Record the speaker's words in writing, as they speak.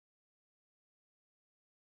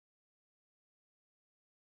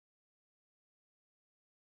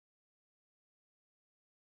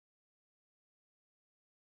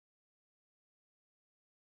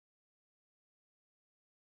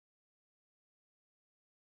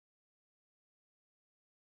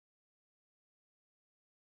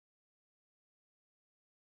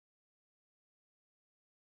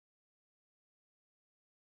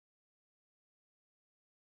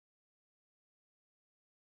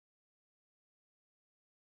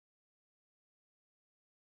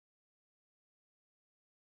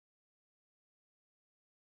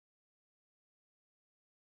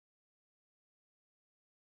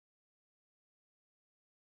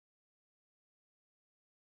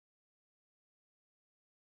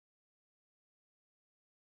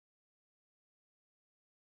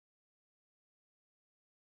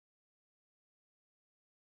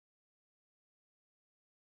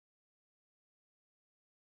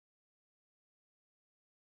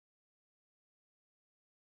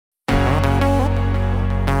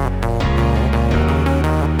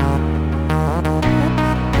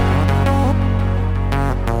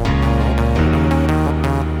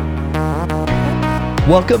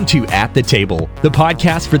Welcome to At the Table, the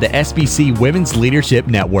podcast for the SBC Women's Leadership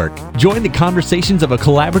Network. Join the conversations of a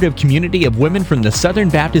collaborative community of women from the Southern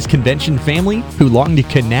Baptist Convention family who long to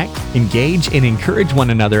connect, engage, and encourage one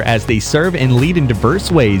another as they serve and lead in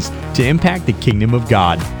diverse ways to impact the kingdom of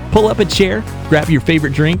God. Pull up a chair, grab your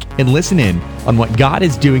favorite drink, and listen in on what God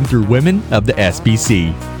is doing through women of the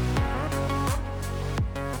SBC.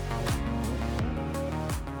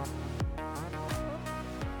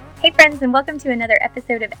 Hey friends, and welcome to another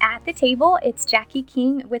episode of At the Table. It's Jackie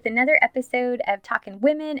King with another episode of Talking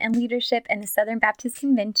Women and Leadership in the Southern Baptist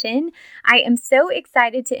Convention. I am so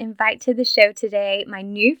excited to invite to the show today my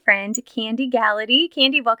new friend, Candy Gallaty.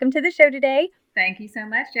 Candy, welcome to the show today. Thank you so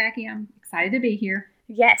much, Jackie. I'm excited to be here.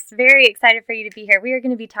 Yes, very excited for you to be here. We are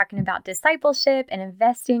going to be talking about discipleship and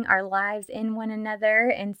investing our lives in one another.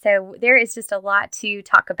 And so there is just a lot to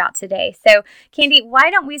talk about today. So Candy,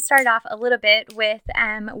 why don't we start off a little bit with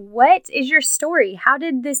what is your story? How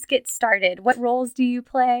did this get started? What roles do you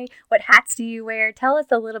play? What hats do you wear? Tell us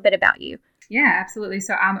a little bit about you. Yeah, absolutely.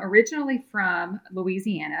 So I'm originally from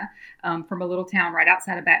Louisiana, from a little town right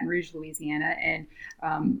outside of Baton Rouge, Louisiana. And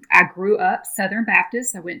I grew up Southern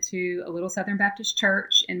Baptist. I went to a little Southern Baptist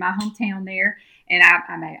church in my hometown there. And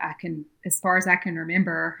I can, as far as I can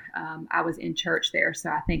remember, I was in church there. So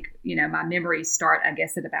I think, my memories start, I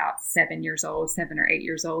guess, at about 7 or 8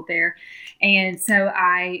 years old there. And so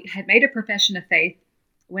I had made a profession of faith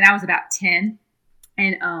when I was about 10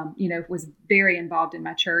 and, was very involved in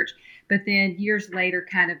my church. But then years later,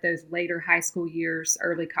 kind of those later high school years,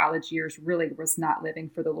 early college years, really was not living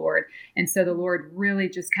for the Lord. And so the Lord really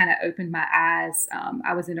just kind of opened my eyes.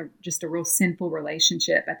 I was in just a real sinful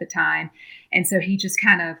relationship at the time. And so he just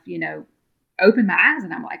kind of, opened my eyes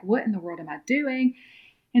and I'm like, what in the world am I doing?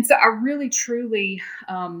 And so I really, truly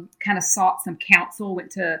kind of sought some counsel,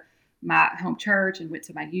 went to my home church and went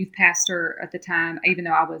to my youth pastor at the time, even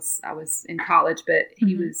though I was in college, but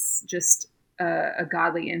he was just a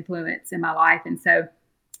godly influence in my life. And so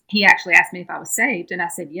he actually asked me if I was saved and I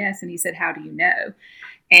said, yes. And he said, how do you know?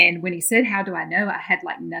 And when he said, how do I know? I had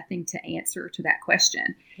nothing to answer to that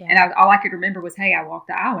question. Yeah. And all I could remember was, hey, I walked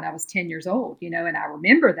the aisle when I was 10 years old, and I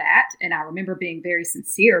remember that. And I remember being very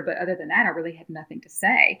sincere, but other than that, I really had nothing to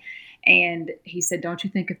say. And he said, don't you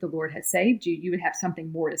think if the Lord had saved you, you would have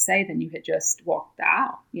something more to say than you had just walked the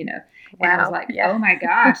aisle, Wow. And I was like, oh my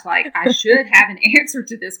gosh, I should have an answer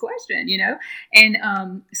to this question,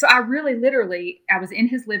 And so I really literally, I was in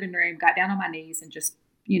his living room, got down on my knees and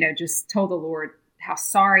just told the Lord how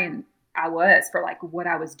sorry I was for what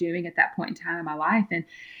I was doing at that point in time in my life. And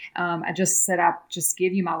I just said, I just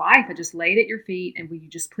give you my life. I just laid at your feet and will you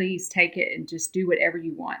just please take it and just do whatever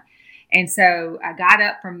you want. And so I got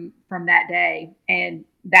up from that day, and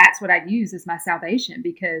that's what I use as my salvation,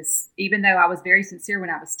 because even though I was very sincere when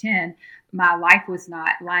I was 10, my life was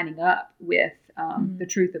not lining up with the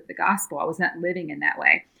truth of the gospel. I was not living in that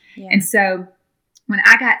way. Yeah. And so when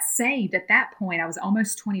I got saved at that point, I was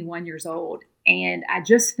almost 21 years old, and I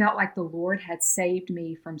just felt like the Lord had saved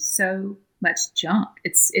me from so much junk.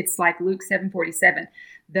 It's like Luke 7:47,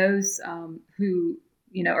 those who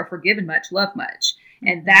are forgiven much love much.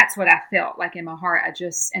 And that's what I felt like in my heart. I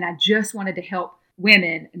just wanted to help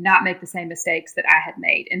women not make the same mistakes that I had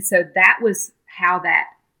made. And so that was how that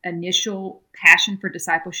initial passion for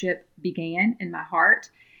discipleship began in my heart.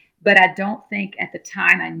 But I don't think at the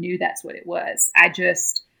time I knew that's what it was. I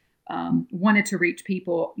just wanted to reach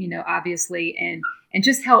people, obviously, and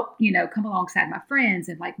just help, come alongside my friends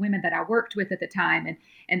and women that I worked with at the time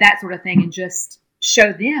and that sort of thing, and just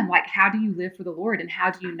show them how do you live for the Lord and how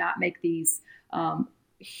do you not make these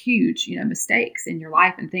huge, mistakes in your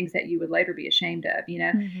life and things that you would later be ashamed of,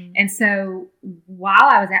 And so while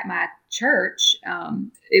I was at my church,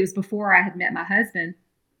 it was before I had met my husband,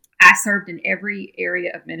 I served in every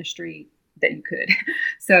area of ministry that you could.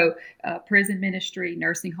 So prison ministry,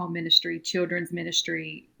 nursing home ministry, children's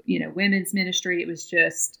ministry, women's ministry. It was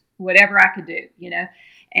just whatever I could do,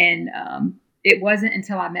 And it wasn't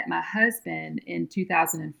until I met my husband in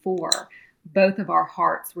 2004, both of our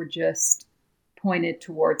hearts were just pointed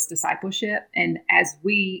towards discipleship. And as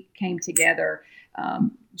we came together,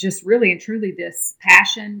 just really and truly this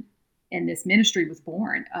passion and this ministry was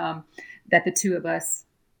born, that the two of us,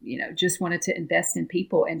 just wanted to invest in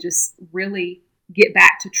people and just really get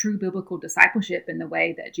back to true biblical discipleship in the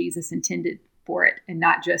way that Jesus intended for it, and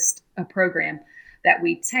not just a program that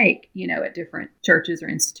we take, at different churches or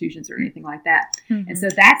institutions or anything like that. Mm-hmm. And so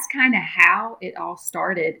that's kind of how it all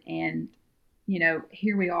started. And,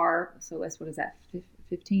 here we are. So what is that,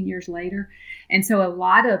 15 years later? And so a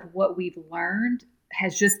lot of what we've learned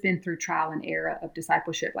has just been through trial and error of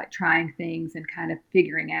discipleship, trying things and kind of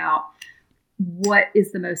figuring out what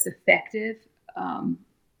is the most effective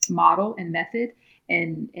model and method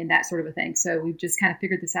and that sort of a thing. So we've just kind of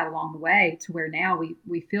figured this out along the way to where now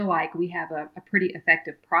we feel like we have a pretty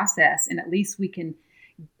effective process, and at least we can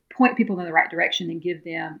point people in the right direction and give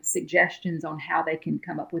them suggestions on how they can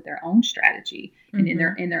come up with their own strategy and in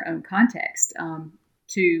their own context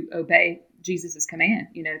to obey Jesus's command,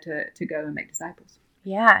 to go and make disciples.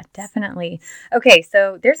 Yeah, definitely. Okay,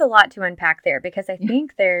 so there's a lot to unpack there, because I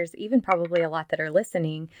think there's even probably a lot that are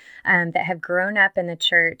listening that have grown up in the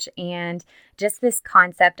church, and just this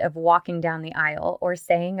concept of walking down the aisle or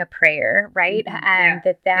saying a prayer, right?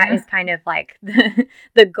 That is kind of like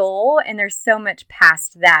the goal, and there's so much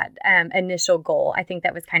past that initial goal. I think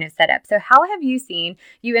that was kind of set up. So how have you seen,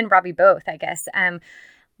 you and Robbie both, I guess,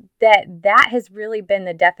 that has really been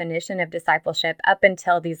the definition of discipleship up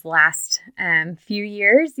until these last few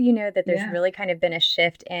years, that there's really kind of been a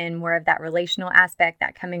shift in more of that relational aspect,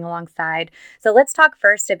 that coming alongside. So let's talk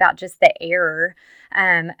first about just the error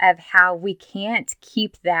of how we can't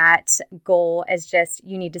keep that goal as just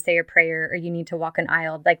you need to say a prayer or you need to walk an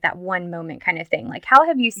aisle, like that one moment kind of thing. Like, how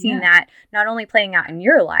have you seen that not only playing out in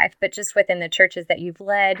your life, but just within the churches that you've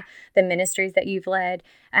led, the ministries that you've led?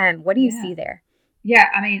 What do you see there? Yeah,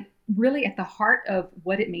 I mean, really at the heart of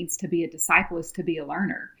what it means to be a disciple is to be a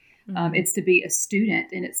learner. It's to be a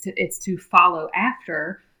student, and it's to follow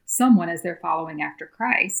after someone as they're following after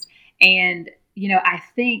Christ. And, I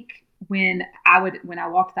think when I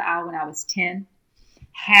walked the aisle when I was 10,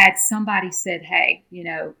 had somebody said, hey,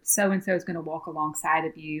 so-and-so is going to walk alongside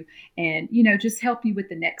of you and, just help you with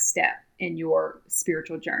the next step in your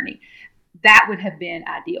spiritual journey, that would have been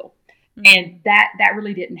ideal. And that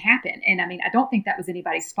really didn't happen. And I mean, I don't think that was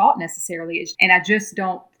anybody's fault necessarily. And I just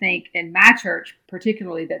don't think in my church,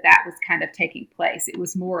 particularly, that was kind of taking place. It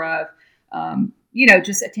was more of,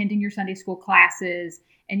 just attending your Sunday school classes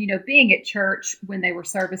and, being at church when they were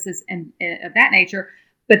services and of that nature.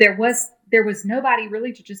 But there was nobody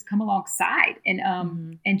really to just come alongside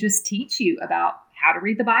and just teach you about how to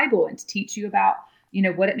read the Bible and to teach you about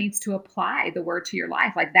what it means to apply the word to your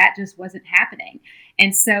life. Like, that just wasn't happening.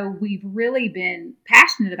 And so we've really been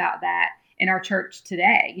passionate about that in our church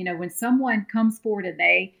today. When someone comes forward and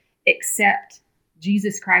they accept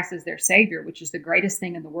Jesus Christ as their Savior, which is the greatest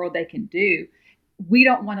thing in the world they can do, we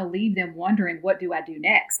don't want to leave them wondering, what do I do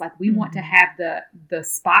next? Like, we want to have the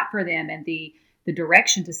spot for them and the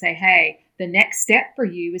direction to say, hey, the next step for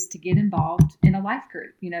you is to get involved in a life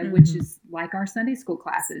group, which is like our Sunday school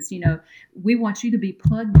classes. We want you to be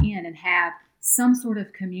plugged in and have some sort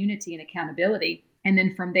of community and accountability. And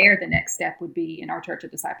then from there, the next step would be in our Church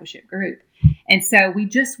of Discipleship group. And so we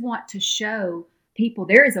just want to show people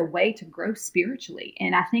there is a way to grow spiritually.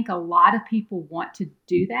 And I think a lot of people want to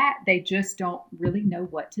do that. They just don't really know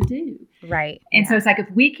what to do. Right. And so it's like,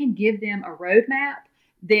 if we can give them a roadmap,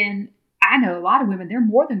 then I know a lot of women, they're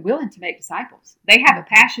more than willing to make disciples. They have a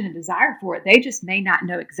passion and desire for it. They just may not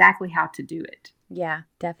know exactly how to do it. Yeah,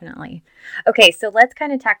 definitely. Okay, so let's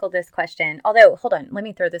kind of tackle this question. Although, hold on, let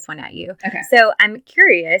me throw this one at you. Okay. So I'm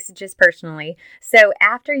curious, just personally. So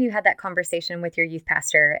after you had that conversation with your youth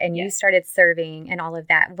pastor and you started serving and all of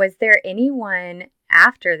that, was there anyone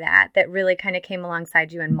after that really kind of came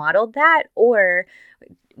alongside you and modeled that? Or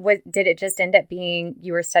did it just end up being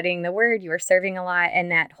you were studying the word, you were serving a lot, and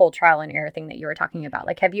that whole trial and error thing that you were talking about?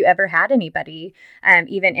 Like, have you ever had anybody,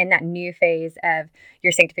 even in that new phase of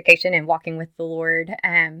your sanctification and walking with the Lord,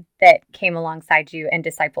 that came alongside you and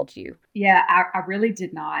discipled you? Yeah, I really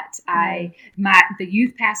did not. The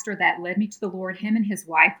youth pastor that led me to the Lord, him and his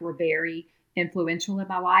wife were very influential in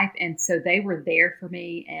my life. And so they were there for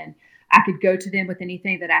me, and I could go to them with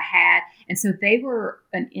anything that I had. And so they were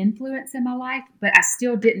an influence in my life, but I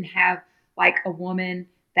still didn't have like a woman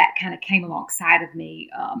that kind of came alongside of me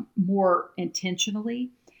more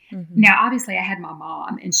intentionally. Mm-hmm. Now, obviously I had my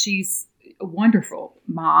mom, and she's a wonderful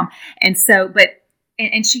mom. And so,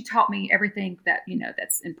 and she taught me everything that,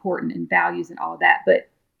 that's important, and values and all of that. But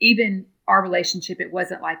even our relationship, it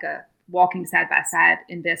wasn't like a walking side by side,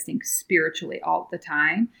 investing spiritually all the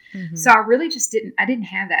time. Mm-hmm. So I really just I didn't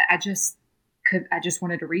have that. I just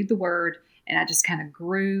wanted to read the word, and I just kind of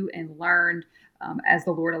grew and learned as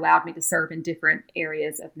the Lord allowed me to serve in different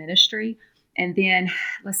areas of ministry. And then,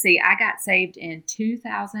 I got saved in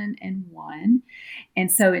 2001.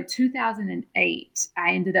 And so in 2008,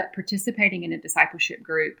 I ended up participating in a discipleship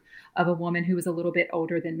group of a woman who was a little bit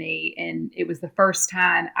older than me. And it was the first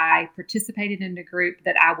time I participated in a group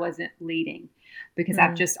that I wasn't leading, because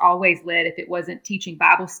I've just always led. If it wasn't teaching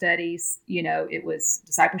Bible studies, it was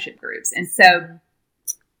discipleship groups. And so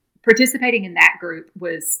participating in that group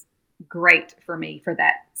was great for me for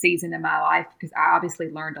that season in my life, because I obviously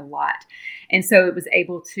learned a lot. And so it was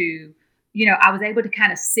able to, I was able to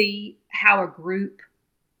kind of see how a group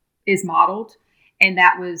is modeled. And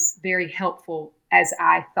that was very helpful as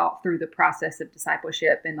I thought through the process of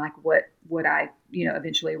discipleship and like what I,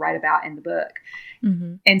 eventually write about in the book.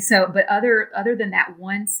 Mm-hmm. And so, but other than that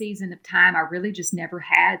one season of time, I really just never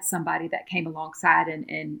had somebody that came alongside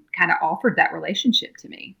and kind of offered that relationship to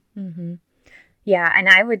me. Mm-hmm. Yeah, and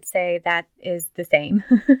I would say that is the same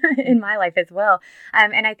in my life as well.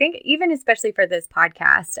 And I think even especially for this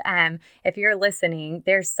podcast, if you're listening,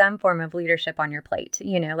 there's some form of leadership on your plate,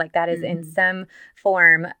 like that is in some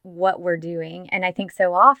form what we're doing. And I think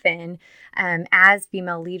so often as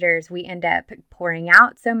female leaders, we end up pouring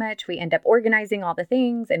out so much. We end up organizing all the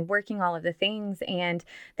things and working all of the things. And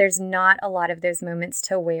there's not a lot of those moments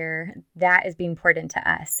to where that is being poured into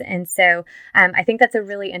us. And so I think that's a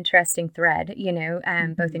really interesting thread,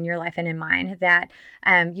 both in your life and in mine, that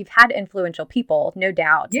you've had influential people, no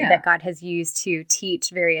doubt, that God has used to teach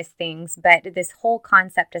various things. But this whole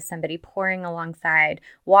concept of somebody pouring alongside,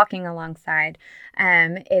 walking alongside,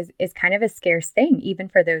 is kind of a scarce thing, even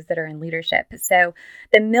for those that are in leadership. So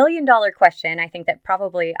the $1 million question, I think that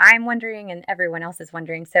probably I'm wondering and everyone else is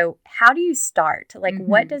wondering. So how do you start? Like,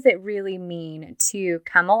 what does it really mean to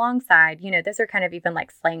come alongside? Those are kind of even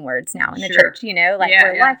like slang words now in the church,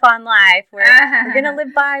 we're life on life. We're going to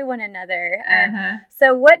live by one another.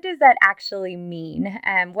 So what does that actually mean?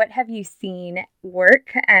 What have you seen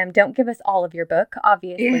work? Don't give us all of your book,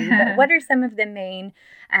 obviously, but what are some of the main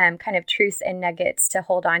kind of truths and nuggets to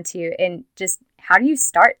hold on to, and just how do you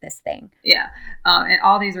start this thing? Yeah. And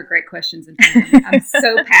all these are great questions and things I'm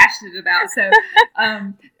so passionate about. So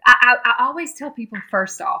I always tell people,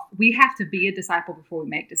 first off, we have to be a disciple before we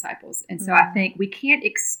make disciples. And so I think we can't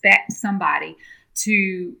expect somebody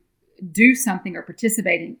to do something or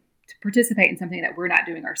participate in something that we're not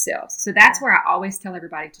doing ourselves. So that's where I always tell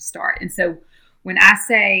everybody to start. And so when I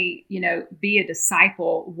say, be a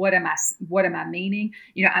disciple, what am I meaning?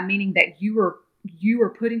 I'm meaning that you are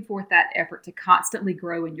putting forth that effort to constantly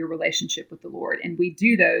grow in your relationship with the Lord. And we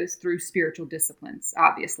do those through spiritual disciplines.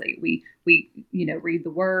 Obviously, we read the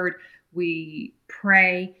word, we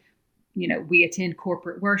pray, we attend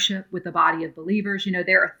corporate worship with a body of believers.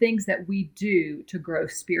 There are things that we do to grow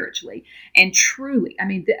spiritually. And truly,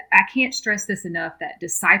 I can't stress this enough, that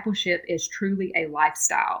discipleship is truly a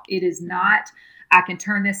lifestyle. It is not, I can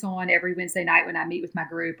turn this on every Wednesday night when I meet with my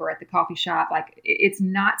group or at the coffee shop. Like, it's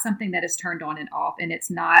not something that is turned on and off, and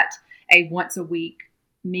it's not a once a week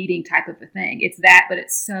meeting type of a thing. It's that, but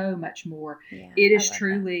it's so much more. Yeah, it is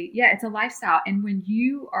truly, it's a lifestyle. And when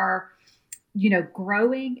you are,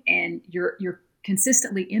 growing and you're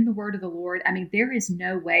consistently in the word of the Lord, there is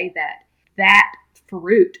no way that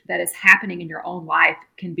fruit that is happening in your own life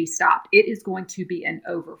can be stopped. It is going to be an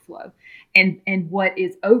overflow. And what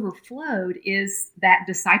is overflowed is that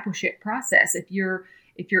discipleship process. If you're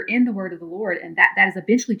in the word of the Lord, and that is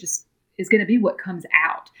eventually just is going to be what comes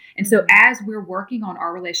out. And so as we're working on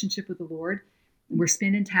our relationship with the Lord, and we're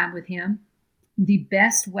spending time with him, the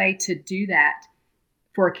best way to do that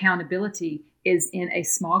for accountability is in a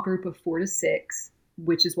small group of 4 to 6,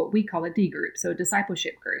 which is what we call a D group, so a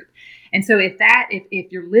discipleship group. And so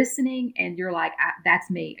if you're listening and you're like, that's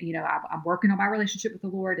me, I'm working on my relationship with the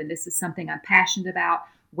Lord, and this is something I'm passionate about,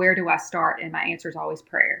 where do I start? And my answer is always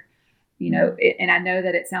prayer. And I know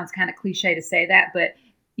that it sounds kind of cliche to say that, but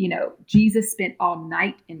Jesus spent all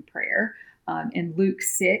night in prayer. In Luke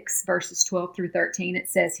 6, verses 12 through 13, it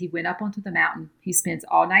says he went up onto the mountain. He spends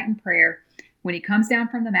all night in prayer. When he comes down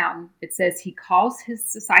from the mountain, it says he calls his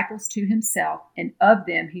disciples to himself, and of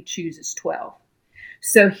them he chooses 12.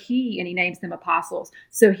 So he names them apostles.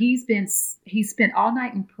 So he spent all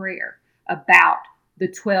night in prayer about the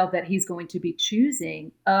 12 that he's going to be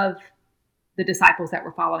choosing of the disciples that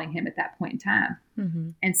were following him at that point in time. Mm-hmm.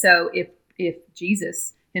 And so if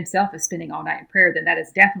Jesus himself is spending all night in prayer, then that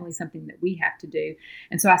is definitely something that we have to do.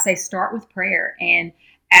 And so I say, start with prayer. And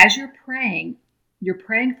as you're praying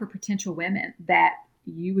for potential women that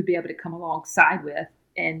you would be able to come alongside with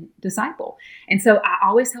and disciple. And so I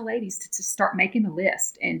always tell ladies to start making a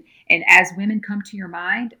list. And as women come to your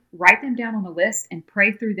mind, write them down on the list and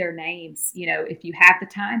pray through their names. If you have the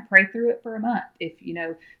time, pray through it for a month. If,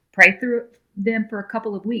 pray through them for a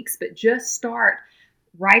couple of weeks, but just start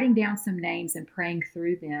writing down some names and praying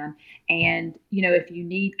through them. And, if you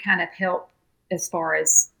need kind of help as far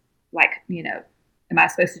as like, am I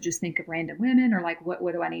supposed to just think of random women, or like, what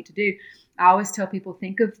do I need to do? I always tell people,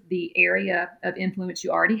 think of the area of influence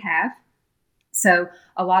you already have. So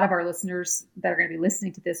a lot of our listeners that are going to be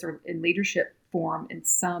listening to this are in leadership form in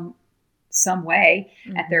some some way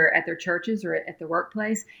at their churches or at the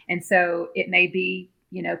workplace. And so it may be,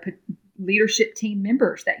 leadership team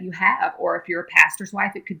members that you have, or if you're a pastor's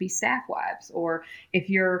wife, it could be staff wives, or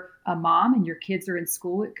if you're a mom and your kids are in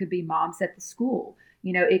school, it could be moms at the school.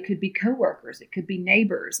 It could be coworkers, it could be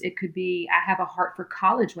neighbors, it could be, I have a heart for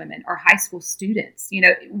college women or high school students.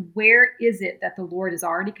 Where is it that the Lord has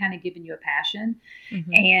already kind of given you a passion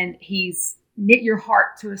and he's knit your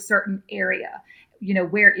heart to a certain area?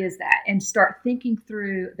 Where is that? And start thinking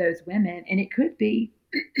through those women. And it could be,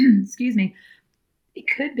 excuse me, it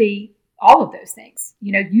could be all of those things.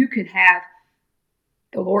 You could have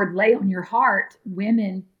the Lord lay on your heart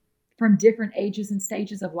women from different ages and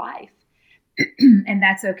stages of life. And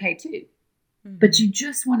that's okay too. But you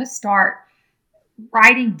just want to start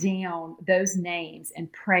writing down those names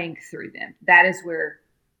and praying through them. That is where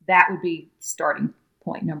that would be starting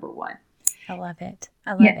point number one. I love it.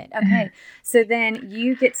 Okay. So then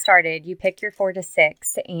you get started, you pick your 4 to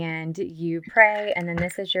 6 and you pray, and then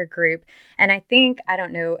this is your group. And I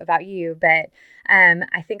don't know about you, but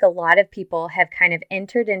I think a lot of people have kind of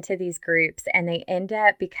entered into these groups and they end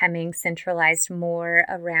up becoming centralized more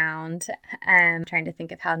around, trying to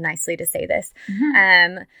think of how nicely to say this,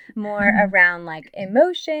 more around like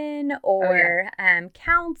emotion or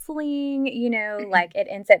counseling, like it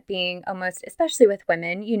ends up being almost, especially with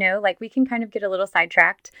women, like we can kind of get a little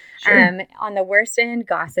sidetracked on the worst end,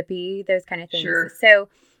 gossipy, those kind of things. So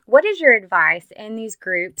what is your advice in these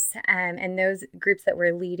groups and those groups that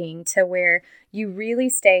we're leading to where you really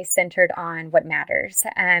stay centered on what matters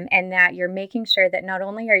and that you're making sure that not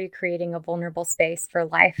only are you creating a vulnerable space for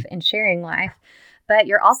life and sharing life, but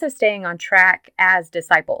you're also staying on track as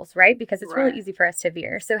disciples, right? Because it's really easy for us to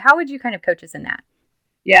veer. So how would you kind of coach us in that?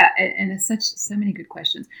 Yeah, and it's so many good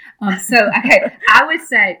questions. I would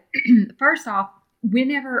say, first off,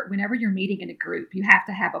 whenever you're meeting in a group, you have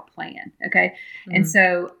to have a plan, okay? And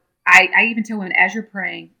so I even tell women, as you're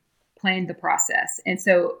praying, plan the process. And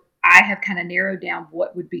so I have kind of narrowed down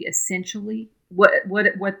what would be essentially, what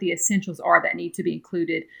the essentials are that need to be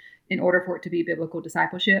included in order for it to be biblical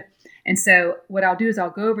discipleship. And so what I'll do is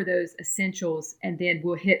I'll go over those essentials and then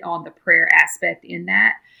we'll hit on the prayer aspect in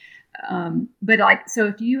that. So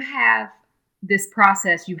if you have this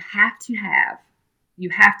process, you have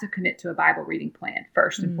to commit to a Bible reading plan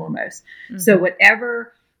first and foremost. So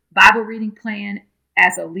whatever Bible reading plan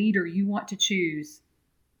as a leader you want to choose,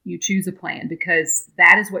 you choose a plan, because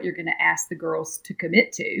that is what you're going to ask the girls to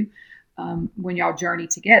commit to when y'all journey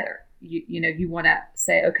together. You want to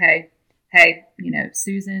say, okay, hey,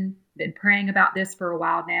 Susan, been praying about this for a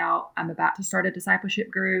while now. I'm about to start a discipleship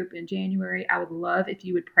group in January. I would love if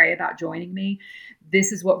you would pray about joining me.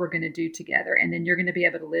 This is what we're going to do together. And then you're going to be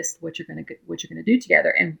able to list what you're going to do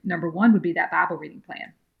together. And number one would be that Bible reading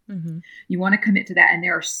plan. You want to commit to that. And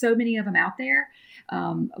there are so many of them out there.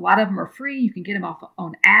 A lot of them are free. You can get them off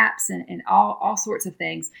on apps and all sorts of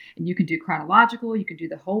things. And you can do chronological. You can do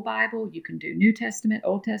the whole Bible. You can do New Testament,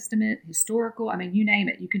 Old Testament, historical. I mean, you name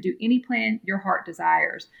it. You can do any plan your heart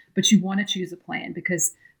desires. But you want to choose a plan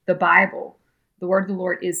because the Bible, the word of the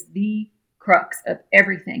Lord, is the crux of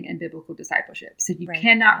everything in biblical discipleship. So you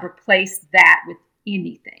cannot replace that with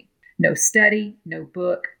anything. No study, no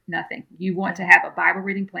book, nothing. You want to have a Bible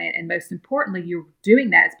reading plan. And most importantly, you're doing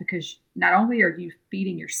that is because not only are you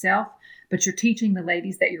feeding yourself, but you're teaching the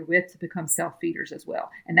ladies that you're with to become self-feeders as well.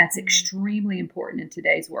 And that's extremely important in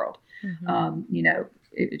today's world.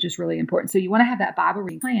 It's just really important. So you want to have that Bible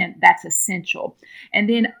reading plan. That's essential. And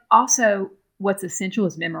then also what's essential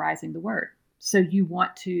is memorizing the word. So you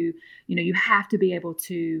want to, you have to be able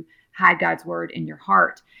to hide God's word in your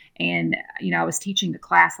heart. And, I was teaching the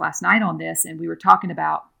class last night on this, and we were talking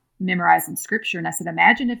about memorizing scripture. And I said,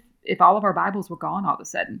 imagine if all of our Bibles were gone all of a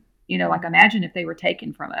sudden, imagine if they were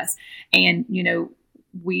taken from us and,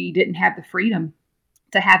 we didn't have the freedom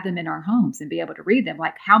to have them in our homes and be able to read them.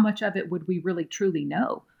 Like, how much of it would we really truly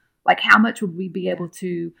know? Like, how much would we be able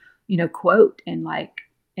to, quote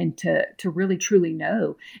and to really truly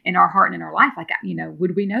know in our heart and in our life,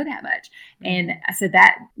 would we know that much? And I said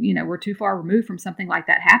that, we're too far removed from something like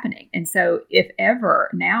that happening. And so if ever,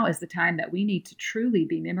 now is the time that we need to truly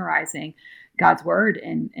be memorizing God's word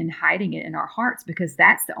and hiding it in our hearts, because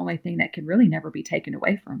that's the only thing that can really never be taken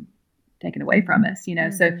away from us,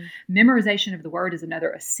 So memorization of the word is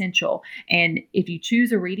another essential. And if you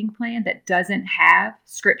choose a reading plan that doesn't have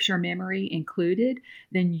scripture memory included,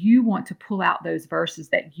 then you want to pull out those verses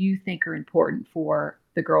that you think are important for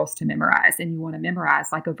the girls to memorize. And you want to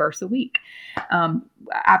memorize like a verse a week.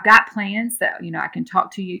 I've got plans that, I can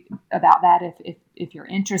talk to you about that if you're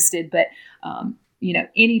interested, but,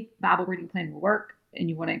 any Bible reading plan will work, and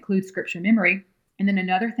you want to include scripture memory. And then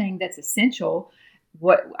another thing that's essential,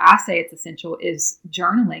 what I say it's essential, is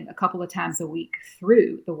journaling a couple of times a week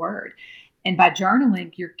through the Word. And by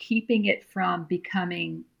journaling, you're keeping it from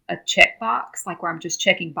becoming a checkbox, like where I'm just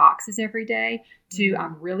checking boxes every day, to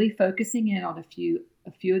I'm really focusing in on a few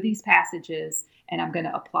of these passages, and I'm going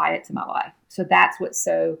to apply it to my life. So that's what's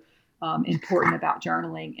so important about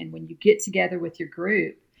journaling. And when you get together with your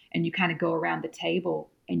group and you kind of go around the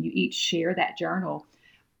table and you each share that journal,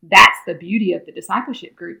 that's the beauty of the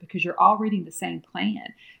discipleship group, because you're all reading the same plan,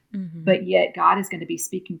 but yet God is going to be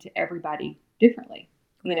speaking to everybody differently,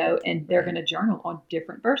 you know, and they're going to journal on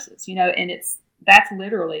different verses, you know, and that's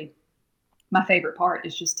literally my favorite part,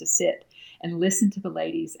 is just to sit and listen to the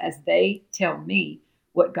ladies as they tell me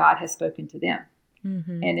what God has spoken to them.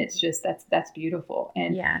 And it's just, that's beautiful.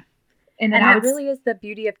 And And that really is the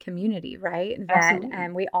beauty of community, right?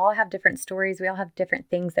 That we all have different stories. We all have different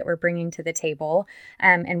things that we're bringing to the table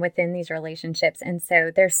and within these relationships. And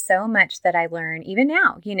so there's so much that I learn even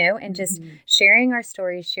now, you know, and just sharing our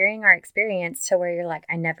stories, sharing our experience, to where you're like,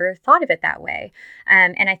 I never thought of it that way.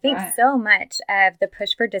 And I think so much of the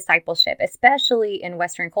push for discipleship, especially in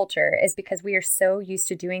Western culture, is because we are so used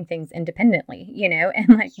to doing things independently, you know, and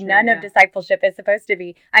like none of discipleship is supposed to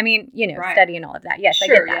be, I mean, you know, study and all of that. Yes, I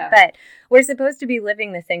get that. But we're supposed to be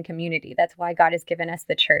living this in community. That's why God has given us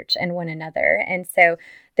the church and one another. And so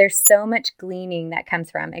there's so much gleaning that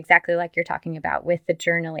comes from, exactly like you're talking about, with the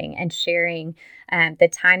journaling and sharing the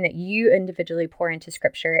time that you individually pour into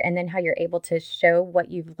scripture, and then how you're able to show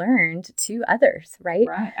what you've learned to others, right?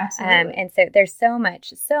 Right, absolutely. And so there's so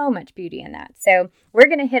much beauty in that. So we're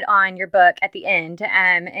going to hit on your book at the end.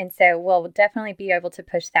 And so we'll definitely be able to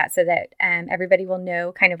push that so that everybody will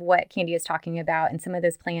know kind of what Candy is talking about and some of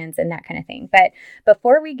those plans and that kind of thing. But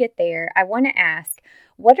before we get there, I want to ask,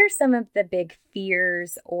 what are some of the big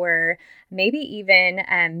fears or maybe even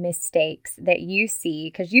mistakes that you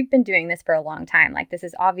see? Because you've been doing this for a long time. Like, this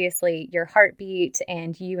is obviously your heartbeat,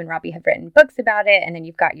 and you and Robbie have written books about it, and then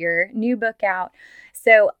you've got your new book out.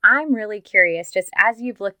 So I'm really curious, just as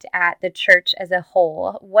you've looked at the church as a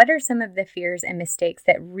whole, what are some of the fears and mistakes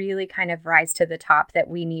that really kind of rise to the top that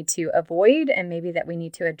we need to avoid, and maybe that we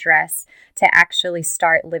need to address to actually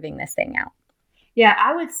start living this thing out? Yeah,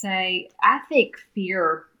 I would say, I think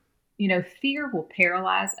fear will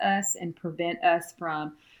paralyze us and prevent us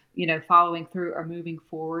from, you know, following through or moving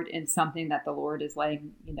forward in something that the Lord is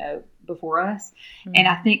laying, you know, before us. And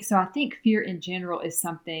I think fear in general is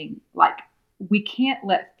something, like, we can't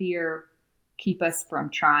let fear keep us from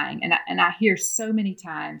trying. And I hear so many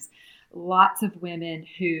times lots of women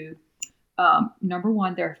who, number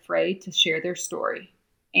one, they're afraid to share their story.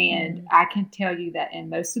 And I can tell you that in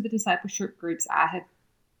most of the discipleship groups I have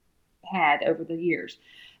had over the years,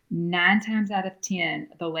 9 times out of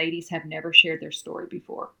 10, the ladies have never shared their story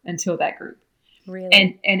before until that group. Really?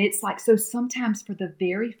 And it's like, so sometimes for the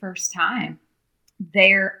very first time,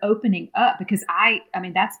 they're opening up, because I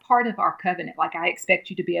mean, that's part of our covenant. Like, I expect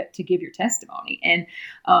you to be able to give your testimony, and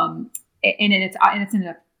it's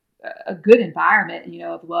in a good environment, you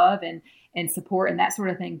know, of love and support and that sort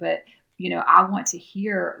of thing. But you know, I want to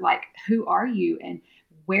hear, like, who are you, and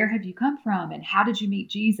where have you come from, and how did you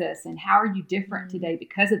meet Jesus, and how are you different today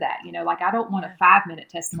because of that? You know, like, I don't want a 5-minute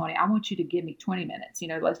testimony. I want you to give me 20 minutes, you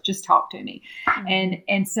know, let's just talk to me.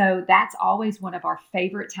 And so that's always one of our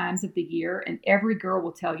favorite times of the year. And every girl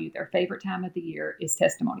will tell you their favorite time of the year is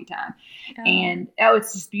testimony time. And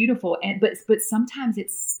it's just beautiful. But sometimes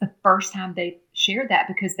it's the first time they've shared that,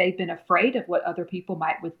 because they've been afraid of what other people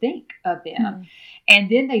would think of them. And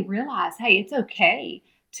then they realize, hey, it's okay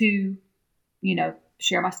to, you know,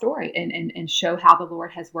 share my story and show how the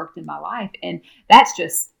Lord has worked in my life. And it's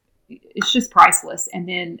just priceless. And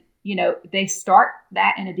then, you know, they start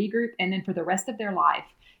that in a D group, and then for the rest of their life,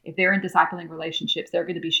 if they're in discipling relationships, they're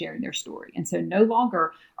going to be sharing their story. And so no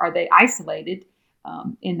longer are they isolated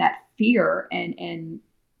in that fear and,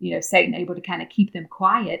 you know, Satan able to kind of keep them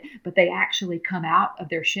quiet, but they actually come out of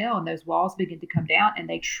their shell, and those walls begin to come down, and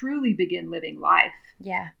they truly begin living life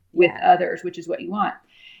with others, which is what you want.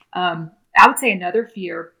 I would say another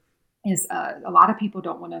fear is a lot of people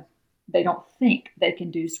they don't think they can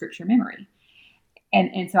do scripture memory.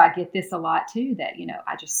 And so I get this a lot too, that, you know,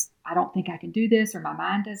 I don't think I can do this, or my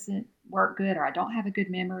mind doesn't work good, or I don't have a good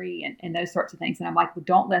memory, and those sorts of things. And I'm like, well,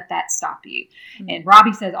 don't let that stop you. And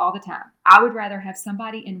Robbie says all the time, I would rather have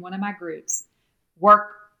somebody in one of my groups work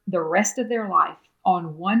the rest of their life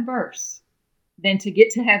on one verse than to get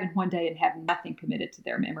to heaven one day and have nothing committed to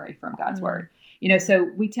their memory from God's word. You know, so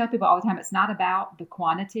we tell people all the time, it's not about the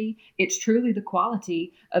quantity. It's truly the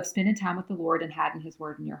quality of spending time with the Lord and hiding his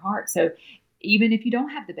word in your heart. So even if you don't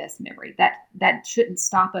have the best memory, that shouldn't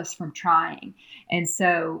stop us from trying. And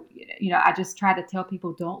so, I just try to tell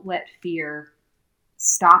people, don't let fear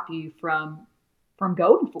stop you from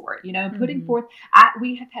going for it, and putting forth.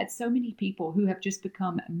 We have had so many people who have just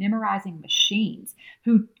become memorizing machines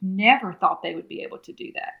who never thought they would be able to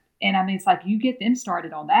do that. And I mean, it's like, you get them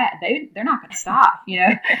started on that, they're not going to stop,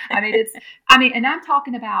 and I'm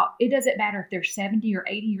talking about, it doesn't matter if they're 70 or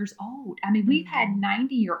 80 years old. I mean, we've had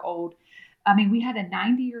 90-year-old, we had a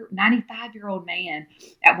 95-year-old man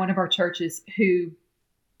at one of our churches who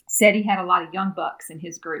said he had a lot of young bucks in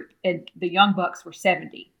his group, and the young bucks were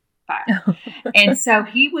 75. And so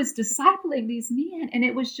he was discipling these men, and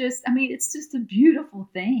it was just, it's just a beautiful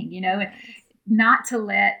thing, and not to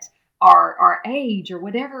let our age or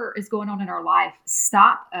whatever is going on in our life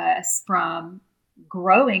stop us from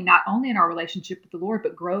growing, not only in our relationship with the Lord,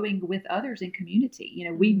 but growing with others in community.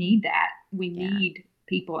 We need that. We need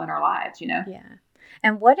people in our lives, Yeah.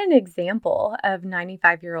 And what an example of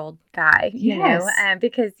 95-year-old guy,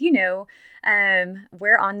 because,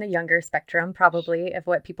 we're on the younger spectrum, probably, of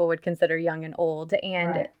what people would consider young and old. And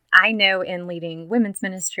right. I know in leading women's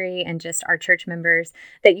ministry and just our church members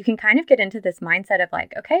that you can kind of get into this mindset of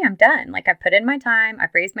like, okay, I'm done. Like, I've put in my time.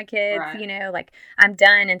 I've raised my kids, right. I'm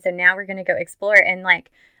done. And so now we're going to go explore. And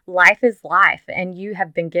like, life is life, and you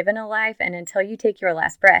have been given a life. And until you take your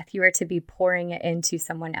last breath, you are to be pouring it into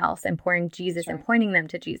someone else and pouring Jesus and pointing them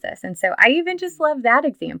to Jesus. And so I even just love that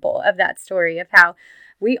example of that story of how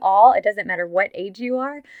we all, it doesn't matter what age you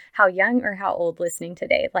are, how young or how old listening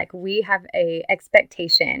today, like we have a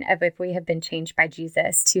expectation of, if we have been changed by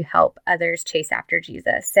Jesus, to help others chase after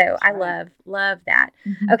Jesus. So I love that.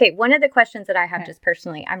 Mm-hmm. Okay. One of the questions that I have just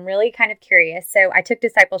personally, I'm really kind of curious. So I took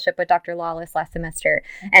discipleship with Dr. Lawless last semester,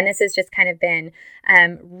 and this has just kind of been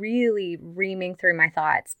really reaming through my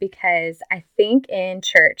thoughts, because I think in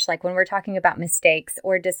church, like when we're talking about mistakes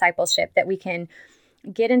or discipleship, that we can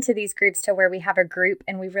get into these groups to where we have a group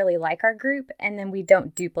and we really like our group, and then we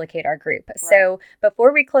don't duplicate our group. Right. So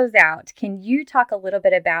before we close out, can you talk a little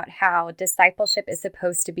bit about how discipleship is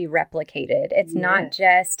supposed to be replicated? It's not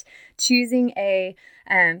just choosing a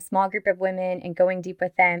small group of women and going deep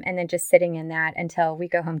with them and then just sitting in that until we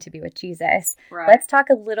go home to be with Jesus. Right. Let's talk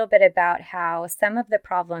a little bit about how some of the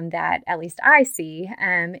problem that at least I see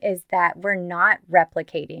is that we're not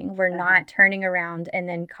replicating. We're not turning around and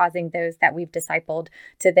then causing those that we've discipled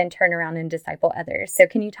to then turn around and disciple others. So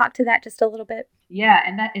can you talk to that just a little bit? Yeah,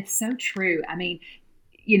 and that it's so true. I mean,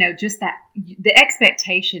 just that the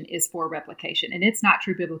expectation is for replication, and it's not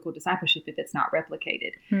true biblical discipleship if it's not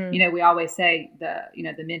replicated. We always say the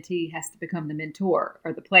mentee has to become the mentor,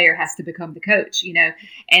 or the player has to become the coach,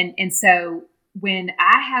 and so when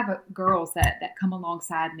I have girls that come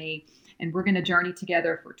alongside me, and we're going to journey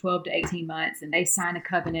together for 12 to 18 months, and they sign a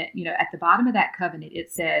covenant, at the bottom of that covenant, it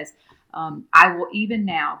says, I will even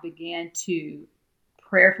now begin to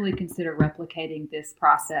prayerfully consider replicating this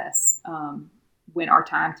process when our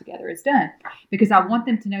time together is done. Because I want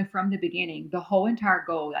them to know from the beginning, the whole entire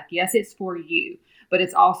goal, like, yes, it's for you, but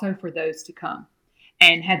it's also for those to come.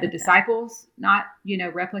 And had the disciples not,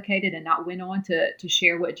 replicated and not went on to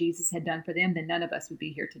share what Jesus had done for them, then none of us would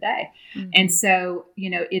be here today. Mm-hmm. And so,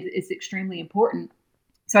 it's extremely important.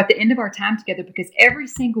 So at the end of our time together, because every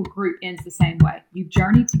single group ends the same way. You've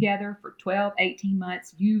journeyed together for 12, 18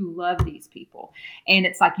 months. You love these people. And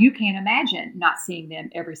it's like, you can't imagine not seeing them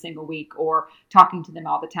every single week or talking to them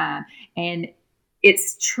all the time. And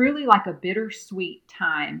it's truly like a bittersweet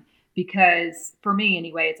time, because for me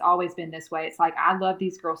anyway, it's always been this way. It's like, I love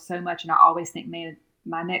these girls so much, and I always think, man,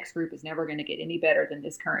 my next group is never going to get any better than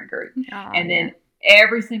this current group. Then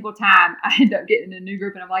every single time I end up getting a new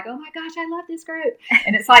group, and I'm like, oh my gosh, I love this group.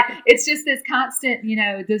 And it's like, it's just this constant,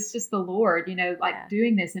 this just the Lord,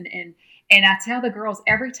 doing this. And I tell the girls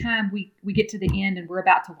every time we get to the end and we're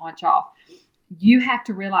about to launch off, you have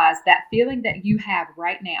to realize that feeling that you have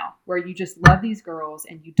right now, where you just love these girls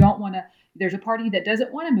and you don't want to, there's a part of you that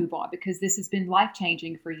doesn't want to move on because this has been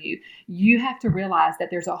life-changing for you. You have to realize that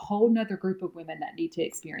there's a whole nother group of women that need to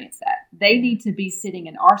experience that. They need to be sitting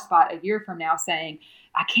in our spot a year from now saying,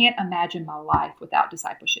 I can't imagine my life without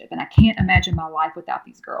discipleship, and I can't imagine my life without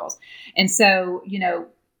these girls. And so,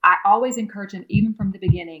 I always encourage them, even from the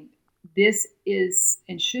beginning, this is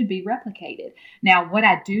and should be replicated. Now, what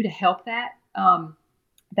I do to help that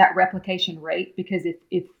replication rate, because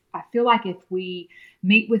if I feel like if we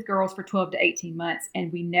meet with girls for 12 to 18 months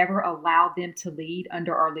and we never allow them to lead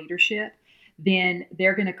under our leadership, then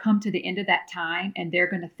they're going to come to the end of that time and they're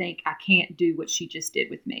going to think, I can't do what she just did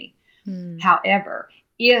with me. However,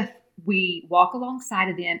 if we walk alongside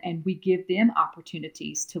of them and we give them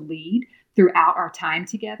opportunities to lead throughout our time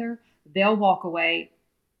together, they'll walk away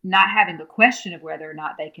not having the question of whether or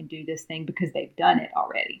not they can do this thing because they've done it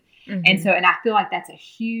already. Mm-hmm. And I feel like that's a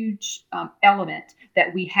huge element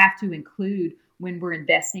that we have to include when we're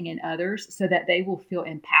investing in others, so that they will feel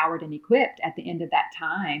empowered and equipped at the end of that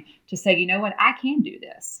time to say, you know what, I can do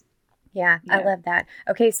this. Yeah, I love that.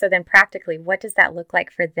 Okay, so then practically, what does that look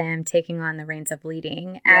like for them taking on the reins of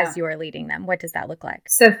leading as you're leading them? What does that look like?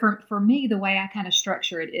 So for me, the way I kind of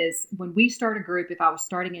structure it is when we start a group, if I was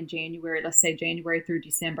starting in January, let's say January through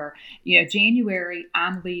December, January,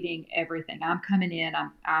 I'm leading everything. I'm coming in,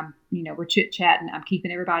 I'm we're chit-chatting, I'm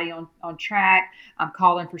keeping everybody on track. I'm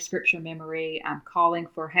calling for scripture memory. I'm calling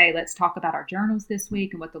for, hey, let's talk about our journals this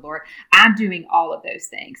week and what the Lord, I'm doing all of those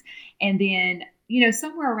things. And then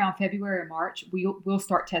somewhere around February or March, we'll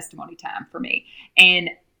start testimony time for me. And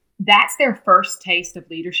that's their first taste of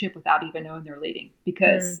leadership without even knowing they're leading.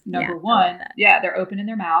 Because number one, they're opening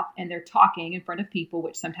their mouth and they're talking in front of people,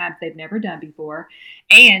 which sometimes they've never done before.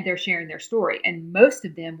 And they're sharing their story. And most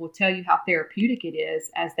of them will tell you how therapeutic it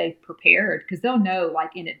is as they've prepared, because they'll know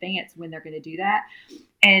like in advance when they're going to do that.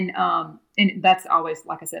 And that's always,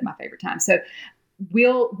 like I said, my favorite time. So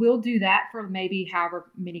we'll do that for maybe however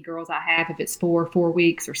many girls I have. If it's 4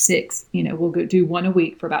 weeks or 6, we'll go do one a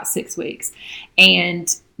week for about 6 weeks.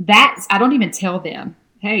 And I don't even tell them,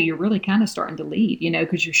 hey, you're really kind of starting to lead,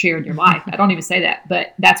 because you're sharing your life. I don't even say that,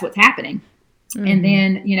 but that's what's happening. Mm-hmm. And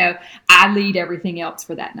then, I lead everything else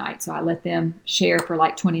for that night. So I let them share for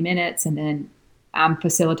like 20 minutes and then I'm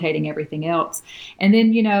facilitating everything else. And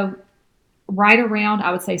then, right around,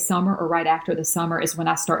 I would say summer or right after the summer is when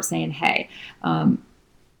I start saying, hey,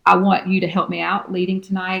 I want you to help me out leading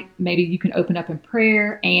tonight. Maybe you can open up in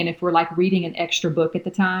prayer. And if we're like reading an extra book at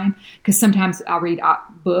the time, because sometimes I'll read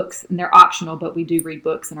books and they're optional, but we do read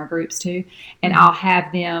books in our groups too. And I'll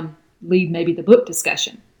have them lead maybe the book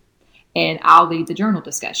discussion and I'll lead the journal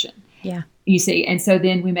discussion. Yeah. You see, and so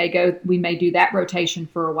then we may do that rotation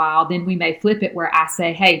for a while. Then we may flip it where I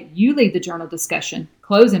say, hey, you lead the journal discussion,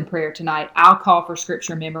 close in prayer tonight. I'll call for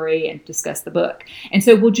scripture memory and discuss the book. And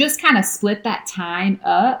so we'll just kind of split that time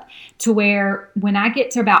up to where when I get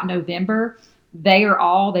to about November, they've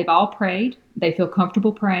all prayed. They feel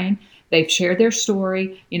comfortable praying. They've shared their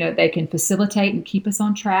story. They can facilitate and keep us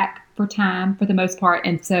on track for time for the most part.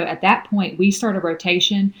 And so at that point, we start a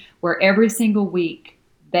rotation where every single week,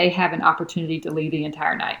 they have an opportunity to lead the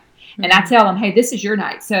entire night. Mm-hmm. And I tell them, hey, this is your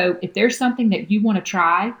night. So if there's something that you want to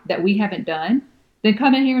try that we haven't done, then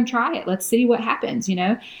come in here and try it. Let's see what happens,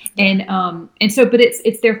 And so, but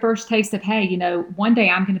it's their first taste of, hey, one day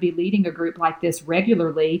I'm going to be leading a group like this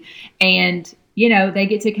regularly. And, they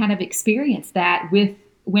get to kind of experience that with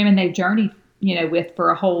women they've journeyed, with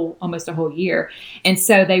for almost a whole year. And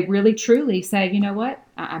so they really, truly say, you know what?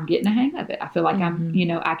 I'm getting a hang of it. I feel like I'm,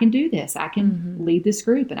 I can do this. I can lead this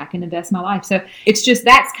group and I can invest my life. So it's just,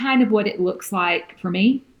 that's kind of what it looks like for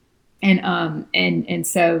me. And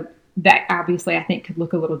so that obviously I think could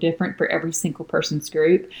look a little different for every single person's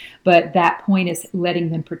group, but that point is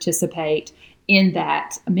letting them participate in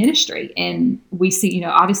that ministry. And we see,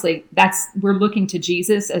 obviously we're looking to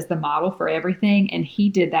Jesus as the model for everything. And he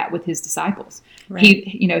did that with his disciples. Right.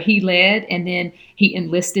 He led and then he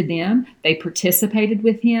enlisted them. They participated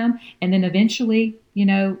with him. And then eventually,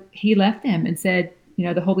 he left them and said,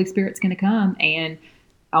 the Holy Spirit's going to come and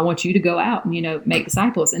I want you to go out and, make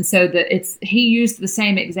disciples. And so he used the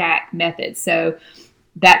same exact method. So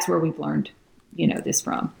that's where we've learned, this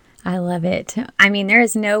from. I love it. I mean, there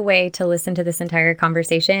is no way to listen to this entire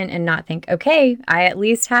conversation and not think, okay, I at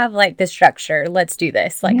least have like the structure. Let's do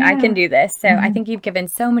this. I can do this. So I think you've given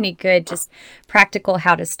so many good, just practical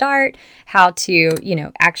how to start, how to,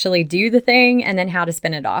 actually do the thing, and then how to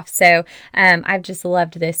spin it off. So I've just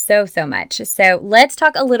loved this so much. So let's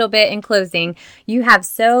talk a little bit in closing. You have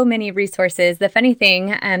so many resources. The funny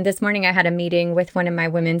thing, this morning I had a meeting with one of my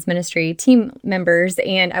women's ministry team members,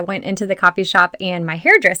 and I went into the coffee shop and my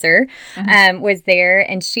hairdresser was there,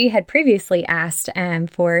 and she had previously asked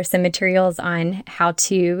for some materials on how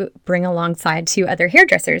to bring alongside 2 other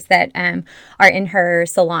hairdressers that are in her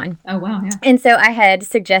salon. Oh, wow. Yeah. And so I had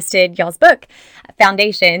suggested y'all's book,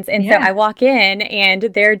 Foundations. And so I walk in and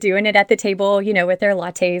they're doing it at the table, with their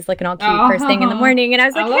lattes looking all cute first thing in the morning. And I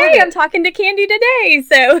was like, hey, I'm talking to Candy today.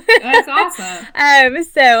 So that's awesome.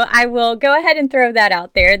 So I will go ahead and throw that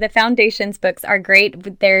out there. The Foundations books are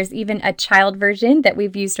great. There's even a child version that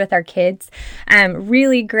we've used with our kids.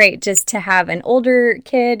 Really great just to have an older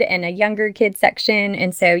kid and a younger kid section.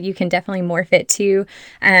 And so you can definitely morph it to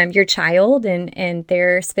your child and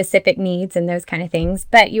their specific needs and those kind of things.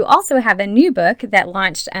 But you also have a new book that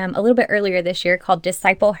launched a little bit earlier this year called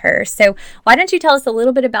Disciple Her. So why don't you tell us a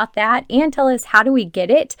little bit about that and tell us how do we get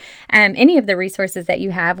it? Any of the resources that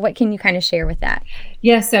you have, what can you kind of share with that?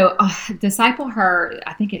 Yeah, so Disciple Her,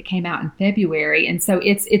 I think it came out in February, and so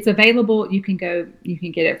it's available. You can get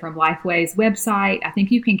it from Lifeway's website. I think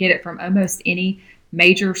you can get it from almost any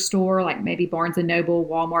major store, like maybe Barnes and Noble,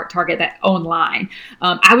 Walmart, Target, that online.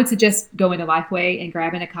 I would suggest going to Lifeway and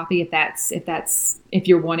grabbing a copy if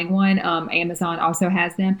you're wanting one. Amazon also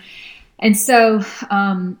has them, and so,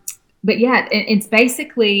 but yeah, it's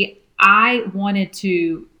basically, I wanted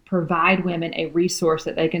to provide women a resource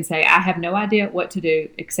that they can say, I have no idea what to do,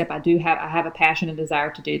 except I have a passion and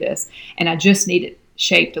desire to do this. And I just need it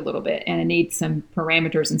shaped a little bit, and I need some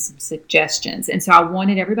parameters and some suggestions. And so I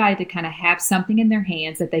wanted everybody to kind of have something in their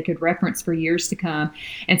hands that they could reference for years to come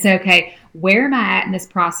and say, okay, where am I at in this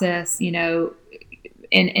process? And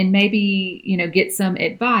maybe, get some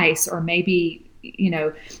advice, or maybe,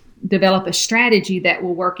 develop a strategy that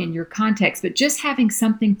will work in your context, but just having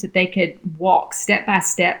something that they could walk step by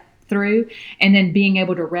step through, and then being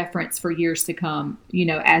able to reference for years to come,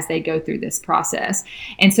 as they go through this process.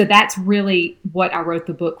 And so that's really what I wrote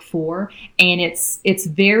the book for. And it's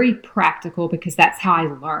very practical, because that's how I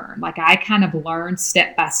learn. Like, I kind of learn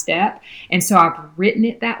step by step. And so I've written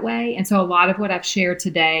it that way. And so a lot of what I've shared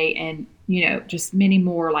today, and just many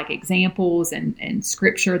more like examples and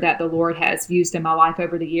scripture that the Lord has used in my life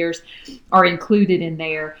over the years, are included in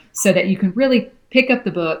there, so that you can really pick up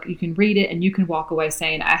the book, you can read it, and you can walk away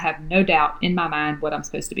saying, I have no doubt in my mind what I'm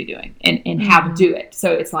supposed to be doing and how to do it.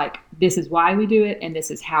 So it's like, this is why we do it, and this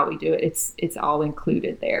is how we do it. It's all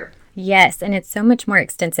included there. Yes, and it's so much more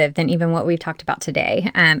extensive than even what we've talked about today,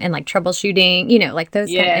 and like troubleshooting, like those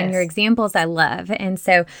yes. And your examples I love. And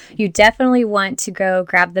so you definitely want to go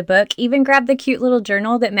grab the book, even grab the cute little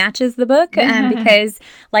journal that matches the book, because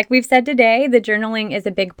like we've said today, the journaling is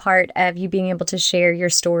a big part of you being able to share your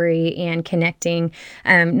story and connecting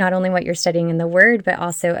not only what you're studying in the Word, but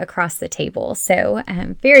also across the table. So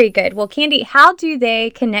very good. Well, Candy, how do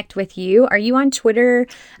they connect with you? Are you on Twitter?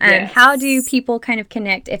 Yes. How do people kind of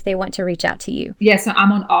connect if they want to reach out to you? Yeah, so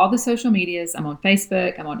I'm on all the social medias. I'm on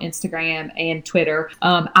Facebook, I'm on Instagram and Twitter.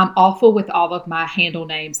 I'm awful with all of my handle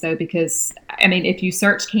names, though, because if you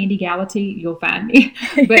search Candy Gallaty, you'll find me.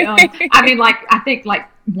 But I think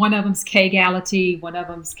one of them's K Gallaty, one of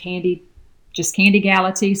them's Candy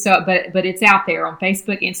Gallaty. So, but it's out there on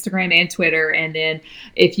Facebook, Instagram, and Twitter. And then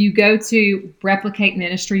if you go to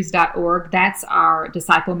replicateministries.org, that's our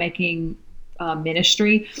disciple making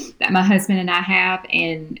ministry that my husband and I have,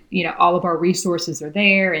 and all of our resources are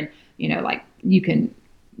there, and you can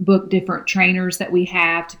book different trainers that we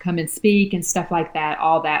have to come and speak and stuff like that.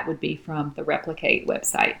 All that would be from the Replicate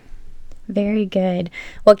website. Very good.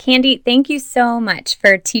 Well, Candy, thank you so much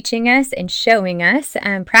for teaching us and showing us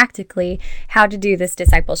practically how to do this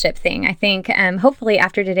discipleship thing. I think hopefully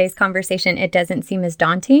after today's conversation, it doesn't seem as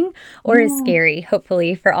daunting or as scary,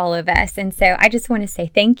 hopefully, for all of us. And so I just want to say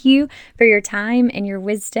thank you for your time and your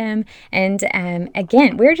wisdom. And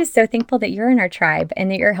again, we're just so thankful that you're in our tribe and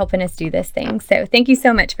that you're helping us do this thing. So thank you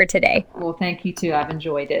so much for today. Well, thank you too. I've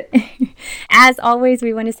enjoyed it. As always,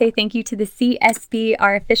 we want to say thank you to the CSB,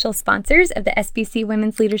 our official sponsors of the SBC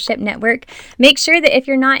Women's Leadership Network. Make sure that if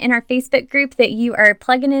you're not in our Facebook group, that you are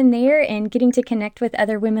plugging in there and getting to connect with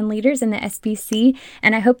other women leaders in the SBC.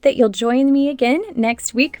 And I hope that you'll join me again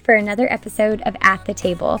next week for another episode of At the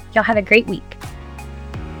Table. Y'all have a great week.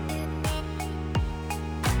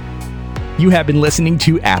 You have been listening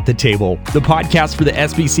to At the Table, the podcast for the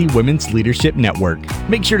SBC Women's Leadership Network.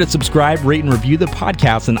 Make sure to subscribe, rate, and review the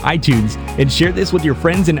podcast on iTunes, and share this with your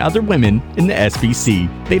friends and other women in the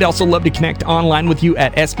SBC. They'd also love to connect online with you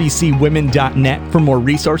at sbcwomen.net for more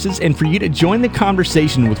resources and for you to join the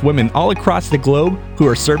conversation with women all across the globe who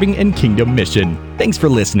are serving in Kingdom mission. Thanks for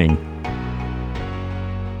listening.